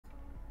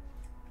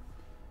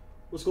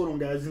What's going on,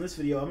 guys? In this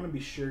video, I'm going to be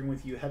sharing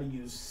with you how to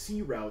use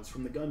C routes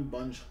from the gun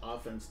bunch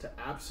offense to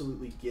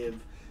absolutely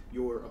give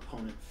your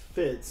opponent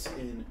fits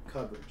in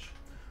coverage.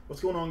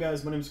 What's going on,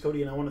 guys? My name is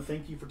Cody, and I want to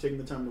thank you for taking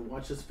the time to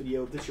watch this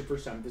video. If this is your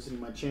first time visiting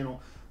my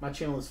channel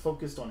is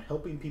focused on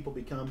helping people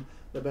become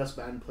the best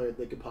Madden player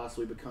they could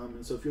possibly become.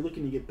 And so if you're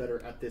looking to get better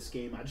at this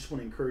game, I just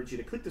want to encourage you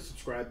to click the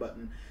subscribe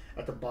button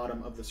at the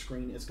bottom of the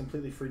screen. It's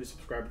completely free to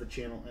subscribe to the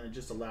channel, and it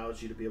just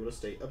allows you to be able to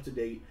stay up to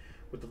date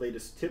with the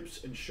latest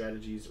tips and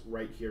strategies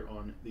right here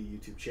on the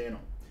YouTube channel.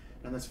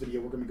 Now in this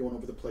video, we're going to be going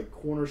over the play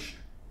corner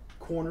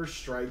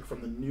strike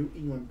from the New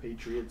England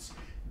Patriots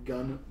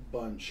gun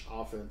bunch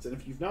offense. And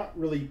if you've not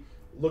really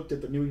looked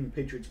at the New England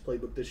Patriots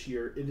playbook this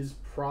year, it is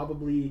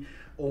probably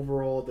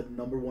overall the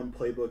 #1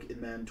 playbook in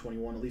Madden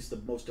 21, at least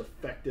the most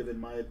effective in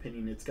my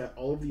opinion. It's got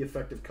all of the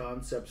effective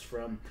concepts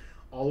from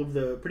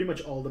pretty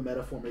much all the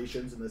meta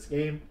formations in this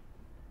game.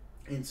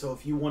 And so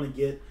if you want to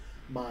get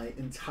my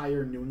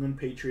entire New England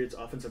Patriots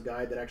offensive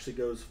guide that actually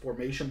goes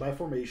formation by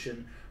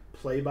formation,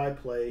 play by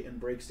play,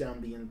 and breaks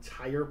down the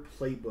entire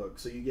playbook.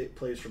 So you get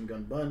plays from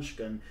gun bunch,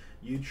 gun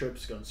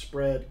U-trips, gun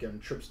spread, gun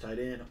trips tight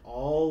end,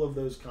 all of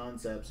those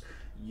concepts.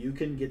 You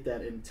can get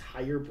that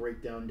entire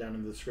breakdown down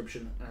in the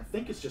description. And I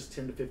think it's just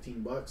 10 to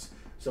 15 bucks.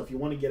 So if you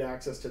want to get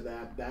access to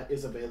that, that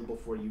is available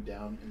for you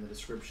down in the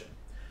description.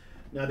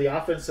 Now the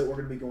offense that we're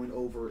going to be going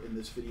over in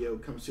this video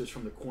comes to us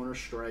from the corner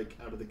strike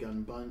out of the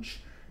gun bunch.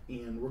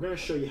 And we're going to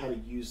show you how to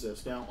use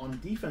this. Now, on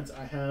defense,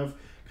 I have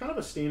kind of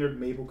a standard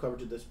Mabel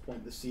coverage at this point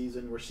in the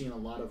season. We're seeing a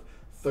lot of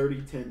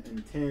 30, 10,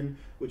 and 10,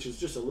 which is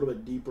just a little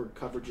bit deeper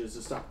coverages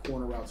to stop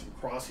corner routes and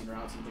crossing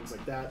routes and things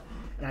like that.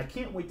 And I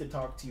can't wait to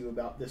talk to you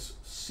about this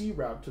C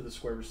route to the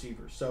square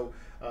receiver. So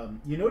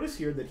you notice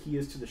here that he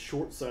is to the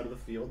short side of the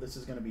field. This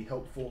is going to be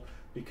helpful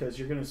because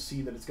you're going to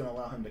see that it's going to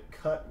allow him to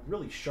cut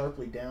really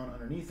sharply down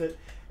underneath it.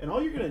 And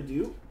all you're going to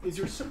do is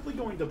you're simply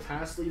going to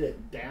pass lead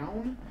it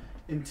down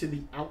into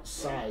the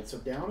outside, so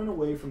down and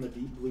away from the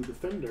deep blue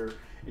defender,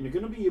 and you're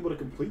going to be able to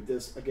complete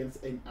this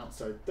against an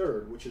outside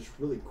third, which is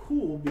really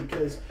cool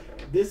because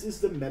this is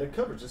the meta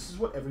coverage. This is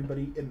what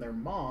everybody and their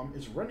mom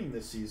is running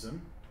this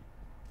season,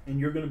 and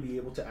you're going to be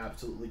able to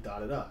absolutely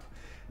dot it up.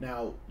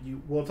 Now,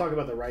 we'll talk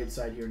about the right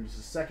side here in just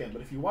a second,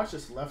 but if you watch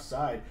this left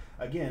side,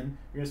 again,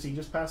 you're going to see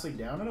just pass lead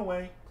down and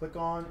away, click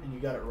on, and you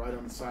got it right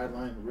on the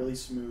sideline, really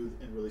smooth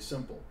and really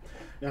simple.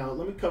 Now,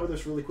 let me cover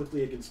this really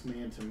quickly against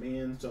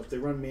man-to-man. So if they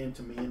run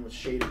man-to-man with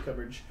shaded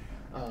coverage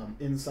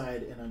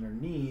inside and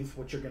underneath,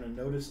 what you're going to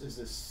notice is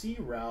this C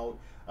route.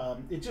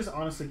 It just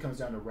honestly comes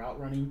down to route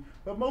running,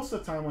 but most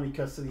of the time when he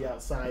cuts to the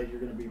outside, you're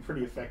going to be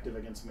pretty effective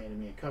against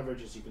man-to-man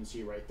coverage, as you can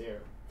see right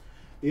there.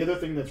 The other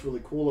thing that's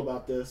really cool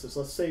about this is,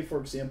 let's say, for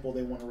example,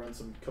 they want to run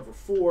some cover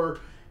 4,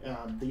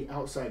 the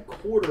outside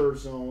quarter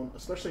zone,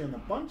 especially on the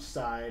bunch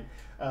side,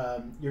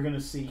 you're going to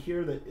see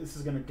here that this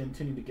is going to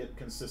continue to get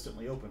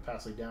consistently open,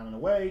 pass lead down and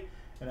away.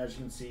 And as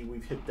you can see,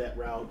 we've hit that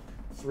route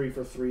 3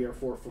 for 3 or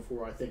 4 for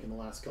 4, I think, in the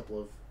last couple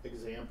of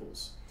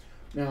examples.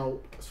 Now,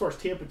 as far as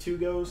Tampa 2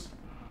 goes,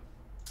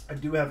 I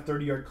do have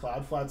 30-yard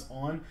cloud flats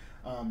on.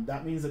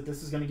 That means that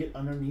this is going to get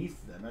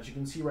underneath them, as you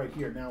can see right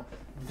here. Now,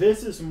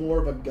 this is more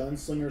of a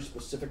gunslinger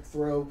specific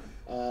throw.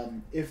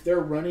 If they're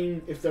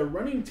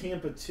running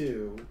Tampa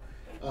 2,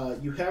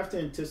 you have to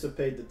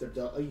anticipate that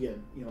they're,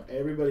 again,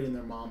 everybody and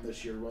their mom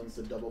this year runs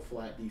the double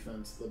flat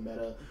defense,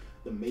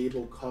 the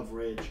Mabel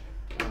coverage.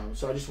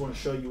 So I just want to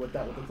show you what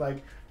that would look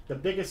like. The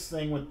biggest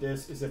thing with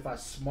this is if I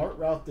smart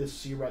route this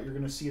C route, you're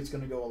going to see it's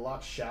going to go a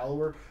lot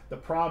shallower. The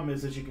problem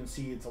is, as you can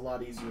see, it's a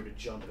lot easier to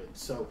jump it.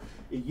 So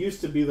it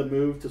used to be the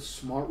move to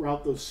smart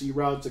route those C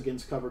routes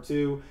against cover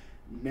 2.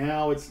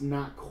 Now it's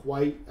not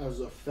quite as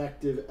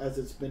effective as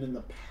it's been in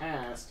the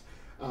past.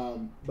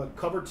 But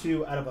cover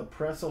 2 out of a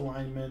press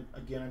alignment,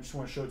 again, I just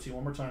want to show it to you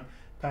one more time.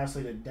 Pass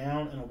lead it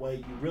down and away.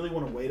 You really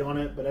want to wait on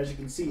it, but as you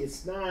can see,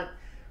 it's not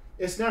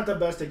the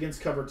best against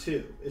cover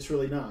 2. It's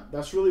really not.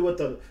 That's really what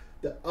the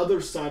other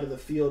side of the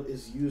field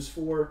is used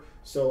for.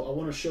 So I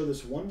want to show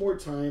this one more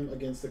time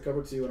against the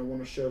cover 2, and I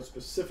want to show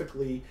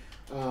specifically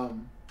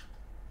the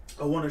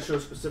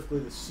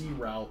C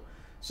route.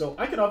 So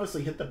I could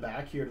obviously hit the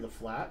back here to the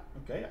flat.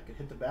 Okay, I could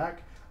hit the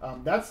back.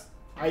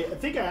 I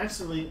think I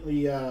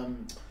accidentally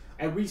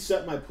I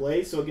reset my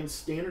play. So against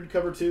standard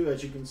cover 2,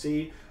 as you can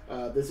see,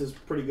 this is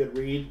pretty good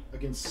read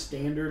against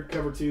standard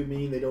cover 2,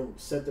 meaning they don't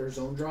set their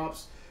zone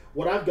drops.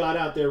 What I've got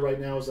out there right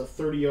now is a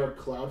 30-yard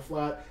cloud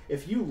flat.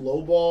 If you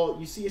lowball,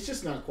 you see it's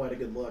just not quite a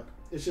good look.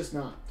 It's just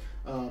not,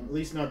 at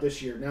least not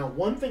this year. Now,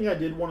 one thing I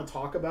did want to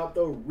talk about,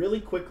 though, really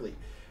quickly,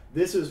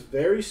 this is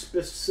very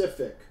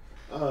specific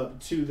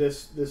to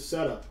this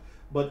setup.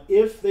 But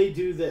if they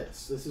do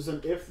this, this is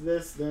an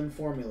if-this-then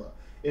formula.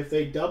 If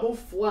they double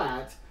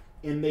flat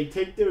and they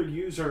take their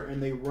user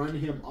and they run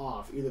him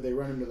off, either they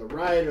run him to the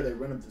right or they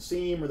run him to the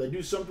seam or they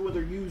do something with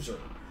their user,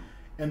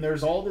 and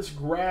there's all this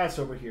grass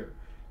over here,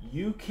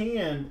 you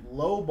can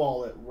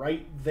lowball it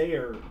right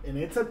there, and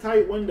it's a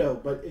tight window,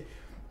 but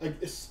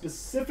it's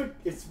specific.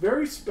 It's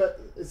very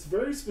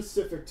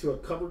specific to a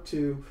cover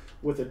 2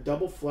 with a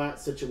double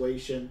flat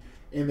situation,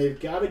 and they've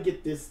got to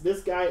get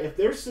this guy. If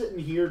they're sitting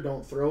here,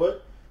 don't throw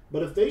it.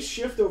 But if they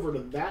shift over to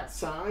that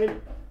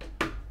side,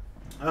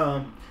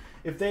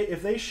 if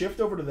they shift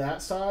over to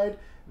that side,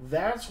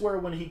 that's where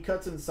when he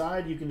cuts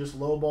inside, you can just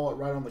lowball it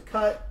right on the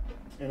cut,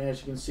 and as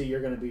you can see,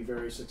 you're going to be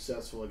very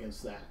successful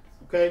against that.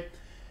 Okay,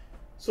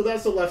 so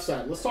that's the left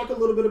side. Let's talk a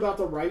little bit about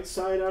the right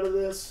side out of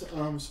this,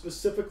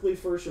 specifically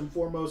first and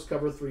foremost,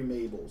 cover 3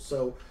 Mabel.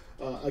 So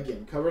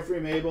again, cover 3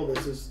 Mabel.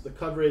 This is the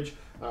coverage.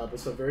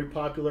 It's a very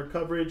popular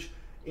coverage,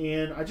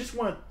 and I just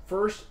want to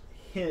first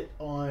hit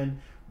on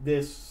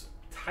this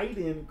tight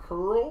end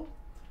curl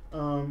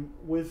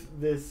with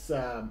this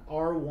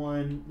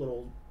R1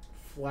 little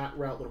flat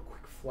route, little quick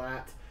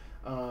flat,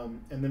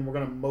 and then we're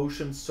going to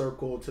motion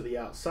circle to the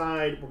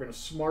outside. We're going to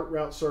smart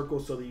route circle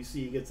so that you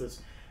see he gets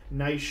this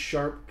nice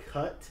sharp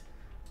cut,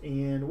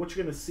 and what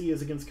you're going to see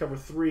is against cover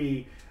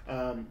 3,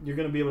 you're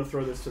going to be able to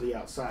throw this to the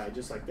outside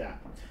just like that.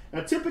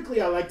 Now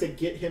typically I like to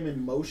get him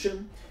in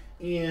motion,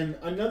 and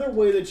another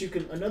way that you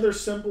can, another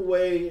simple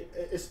way,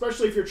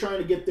 especially if you're trying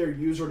to get their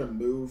user to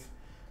move,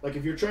 like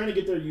if you're trying to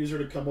get their user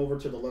to come over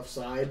to the left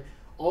side,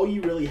 all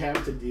you really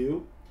have to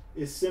do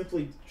is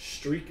simply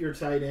streak your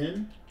tight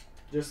end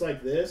just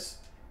like this,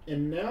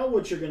 and now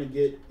what you're going to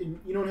get,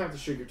 you don't have to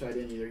streak your tight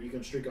end either, you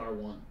can streak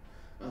R1.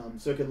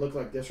 So it could look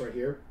like this right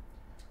here.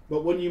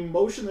 But when you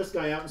motion this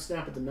guy out and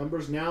snap at the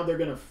numbers, now they're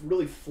going to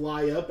really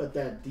fly up at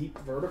that deep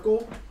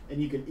vertical, and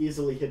you can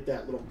easily hit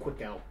that little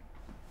quick out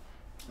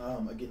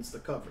against the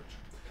coverage.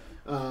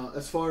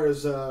 As far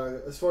as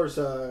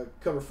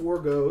cover 4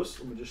 goes,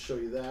 let me just show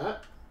you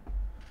that.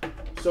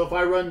 So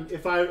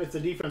if the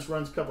defense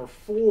runs cover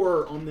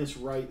 4 on this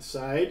right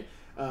side,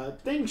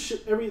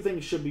 everything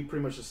should be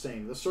pretty much the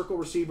same. The circle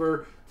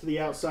receiver to the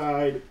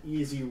outside,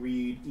 easy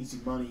read, easy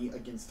money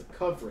against the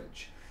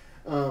coverage.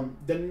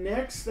 The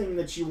next thing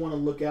that you want to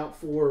look out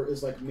for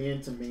is like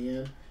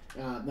man-to-man.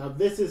 Now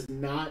this is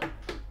not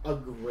a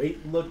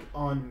great look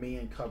on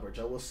man coverage,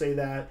 I will say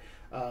that.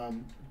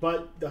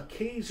 But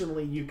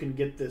occasionally you can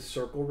get this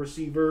circle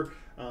receiver.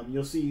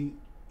 You'll see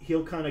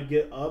he'll kind of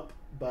get up,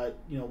 but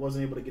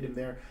wasn't able to get him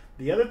there.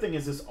 The other thing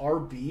is this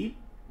RB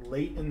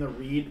late in the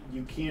read.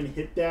 You can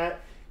hit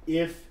that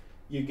if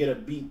you get a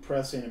beat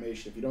press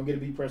animation. If you don't get a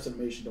beat press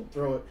animation, don't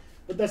throw it.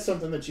 But that's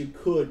something that you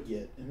could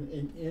get.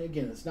 And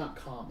again, it's not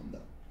common though.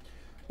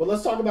 But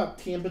let's talk about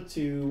Tampa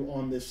 2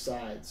 on this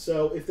side.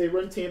 So if they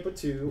run Tampa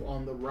 2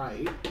 on the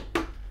right,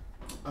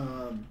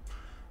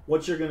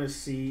 what you're going to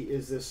see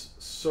is this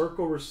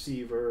circle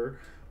receiver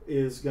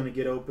is going to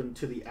get open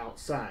to the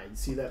outside.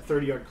 See that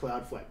 30-yard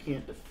cloud flat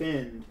can't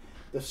defend.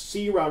 The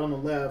C route on the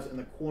left and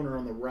the corner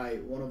on the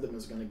right, one of them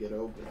is going to get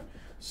open.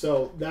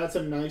 So that's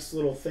a nice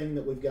little thing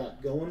that we've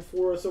got going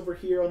for us over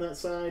here on that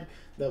side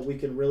that we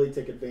can really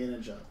take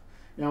advantage of.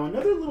 Now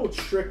another little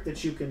trick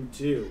that you can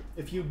do,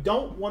 if you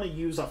don't want to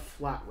use a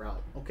flat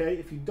route, okay?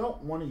 If you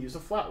don't want to use a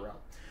flat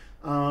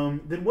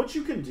route, then what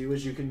you can do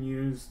is you can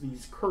use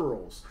these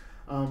curls.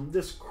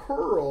 This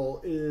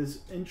curl is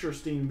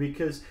interesting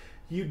because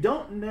you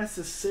don't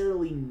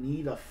necessarily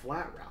need a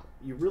flat route.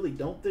 You really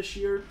don't this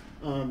year.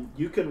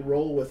 You can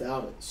roll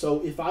without it.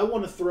 So if I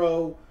want to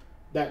throw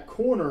that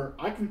corner,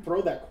 I can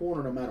throw that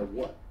corner no matter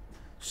what.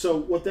 So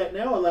what that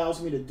now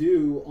allows me to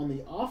do on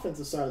the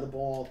offensive side of the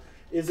ball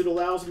is it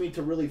allows me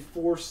to really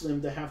force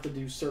them to have to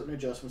do certain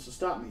adjustments to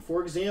stop me.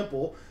 For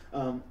example,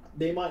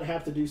 they might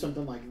have to do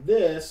something like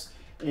this,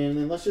 and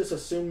then let's just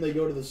assume they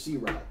go to the C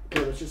route.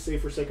 Okay, let's just say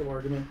for sake of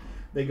argument,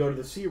 they go to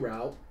the C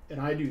route, and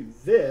I do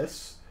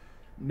this.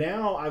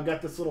 Now I've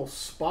got this little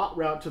spot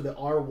route to the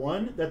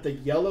R1 that the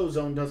yellow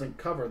zone doesn't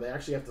cover. They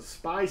actually have to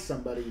spy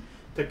somebody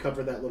to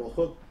cover that little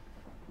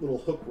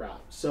hook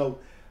route. So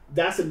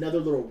that's another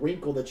little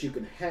wrinkle that you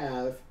can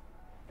have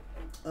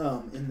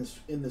in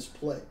this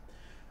play.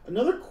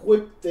 Another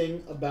quick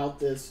thing about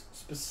this,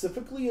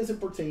 specifically as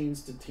it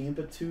pertains to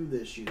Tampa 2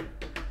 this year,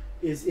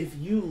 is if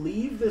you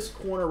leave this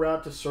corner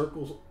route to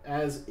circles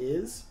as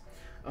is,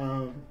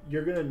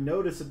 you're going to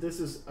notice that this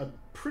is a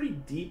pretty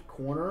deep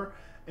corner,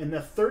 and the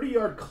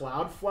 30-yard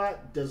cloud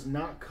flat does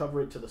not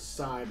cover it to the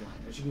sideline.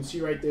 As you can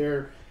see right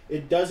there,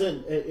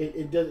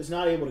 it's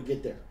not able to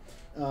get there.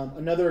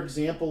 Another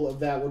example of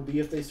that would be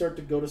if they start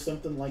to go to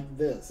something like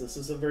this. This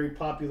is a very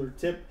popular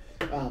tip.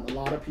 A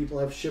lot of people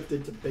have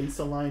shifted to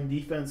base-aligned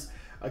defense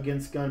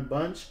against gun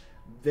bunch.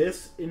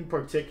 This in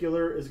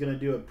particular is going to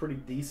do a pretty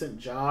decent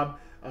job.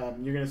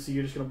 You're going to see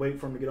you're just going to wait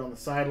for him to get on the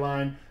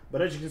sideline.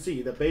 But as you can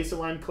see, the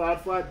base-aligned cloud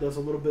flat does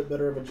a little bit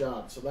better of a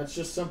job. So that's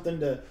just something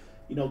to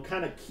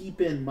kind of keep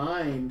in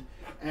mind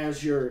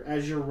as you're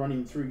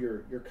running through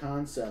your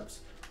concepts.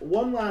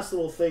 One last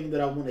little thing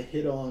that I want to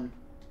hit on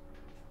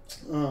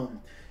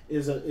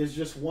is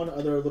just one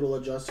other little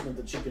adjustment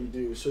that you can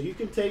do. So you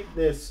can take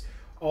this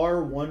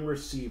R1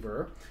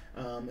 receiver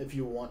if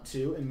you want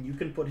to, and you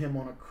can put him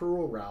on a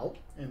curl route,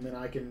 and then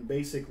I can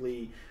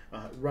basically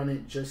run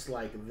it just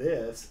like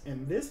this,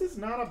 and this is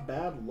not a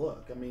bad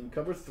look. I mean,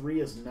 cover 3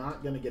 is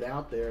not going to get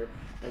out there,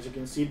 as you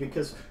can see,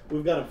 because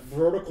we've got a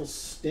vertical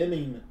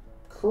stemming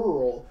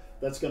curl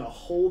that's going to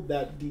hold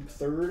that deep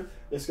third,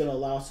 that's going to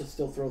allow us to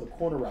still throw the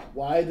corner route.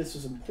 Why this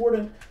is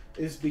important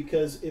is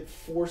because it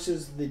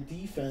forces the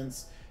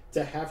defense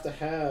to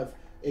have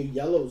a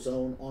yellow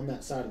zone on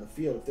that side of the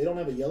field. If they don't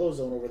have a yellow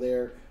zone over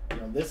there,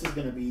 this is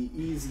going to be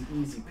easy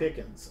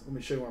pickings. Let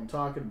me show you what I'm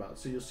talking about.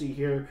 So you'll see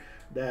here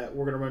that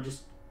we're going to run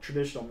just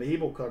traditional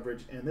Mabel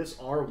coverage, and this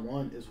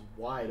R1 is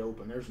wide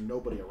open. There's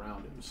nobody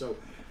around him. So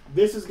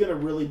this is going to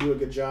really do a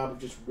good job of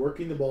just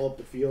working the ball up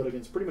the field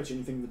against pretty much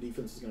anything the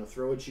defense is going to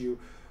throw at you,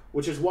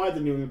 which is why the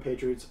New England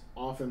Patriots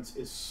offense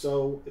is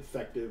so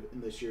effective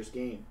in this year's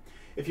game.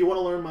 If you want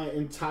to learn my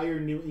entire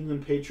New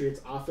England Patriots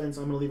offense,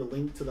 I'm going to leave a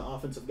link to the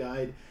offensive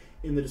guide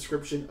in the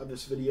description of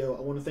this video.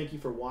 I want to thank you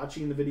for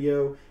watching the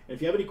video. And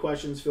if you have any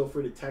questions, feel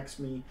free to text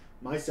me.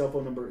 My cell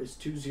phone number is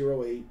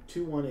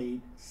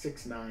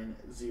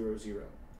 208-218-6900.